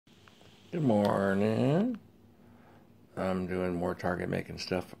Good morning. I'm doing more target making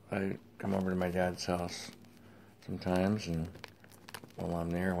stuff. I come over to my dad's house sometimes, and while I'm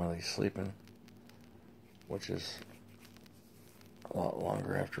there, while he's sleeping, which is a lot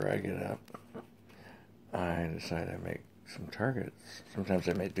longer after I get up, I decide I make some targets. Sometimes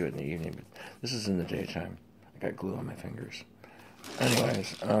I may do it in the evening, but this is in the daytime. I got glue on my fingers.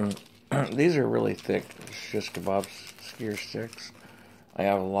 Anyways, these are really thick shish kebab skewer sticks. I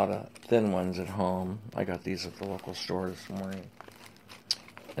have a lot of thin ones at home. I got these at the local store this morning.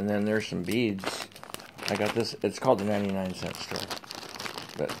 And then there's some beads. I got this. It's called the 99-cent store.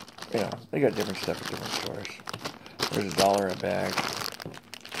 But, you know, they got different stuff at different stores. There's $1 a bag.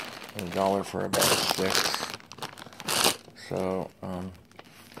 And $1 for a bag of sticks. So,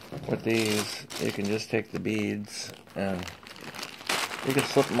 with these, you can just take the beads and you can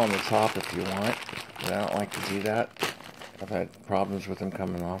slip them on the top if you want. But I don't like to do that. I've had problems with them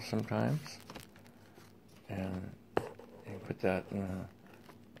coming off sometimes. And you put that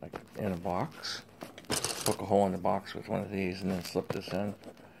in a box. Poke a hole in the box with one of these and then slip this in.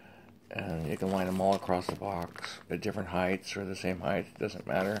 And you can line them all across the box at different heights or the same height, it doesn't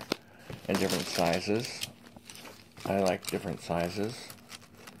matter. And different sizes. I like different sizes.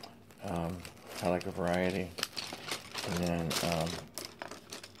 I like a variety. And then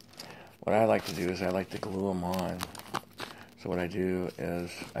what I like to do is I like to glue them on. So what I do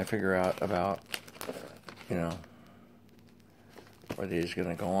is I figure out about, where these are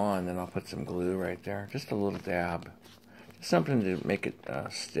going to go on, then I'll put some glue right there. Just a little dab. Just something to make it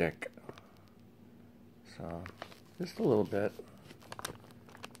stick. So, just a little bit.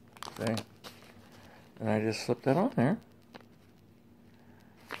 See? And I just slip that on there.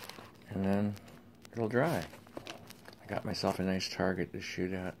 And then it'll dry. I got myself a nice target to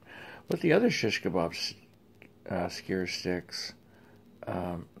shoot at. With the other shish kebabs, skewer sticks,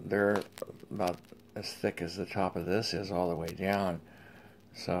 they're about as thick as the top of this is all the way down.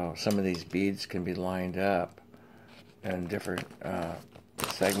 So some of these beads can be lined up in different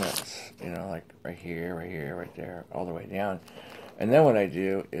segments, like right here, right there, all the way down. And then what I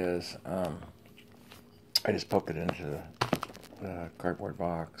do is I just poke it into the cardboard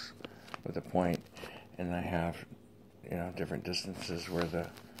box with a point, and I have different distances where the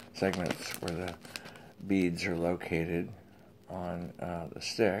segments where the beads are located on the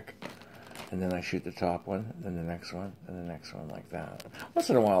stick, and then I shoot the top one, then the next one, and the next one, like that.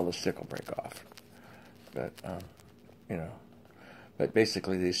 Once in a while the stick will break off, but but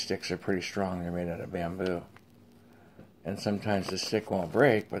basically these sticks are pretty strong. They're made out of bamboo, and sometimes the stick won't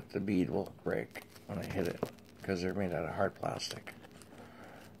break, but the bead will break when I hit it because they're made out of hard plastic.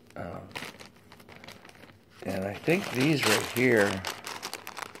 And I think these right here,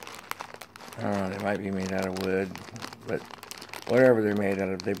 I don't know, they might be made out of wood, but whatever they're made out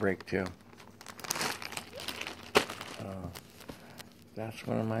of, they break too. That's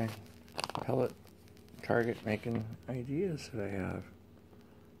one of my pellet target making ideas that I have.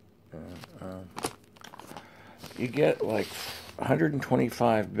 You get like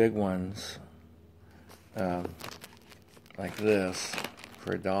 125 big ones, like this,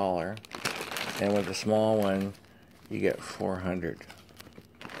 for $1. And with the small one, you get 400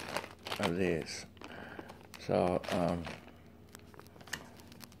 of these. So,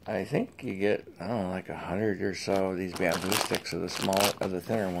 I think you get, I don't know, like 100 or so of these bamboo sticks of the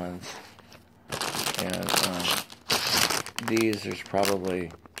thinner ones. And these, there's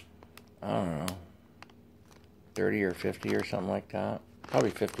probably, I don't know, 30 or 50 or something like that.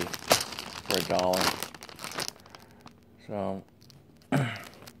 Probably 50 for $1. So,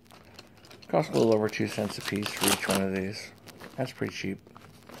 costs a little over 2 cents a piece for each one of these. That's pretty cheap.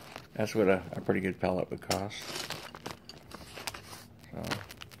 That's what a pretty good pellet would cost. So.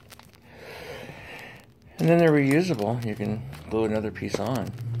 And then they're reusable. You can glue another piece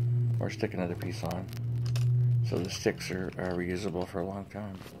on, or stick another piece on. So the sticks are reusable for a long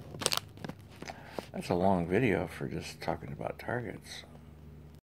time. That's a long video for just talking about targets.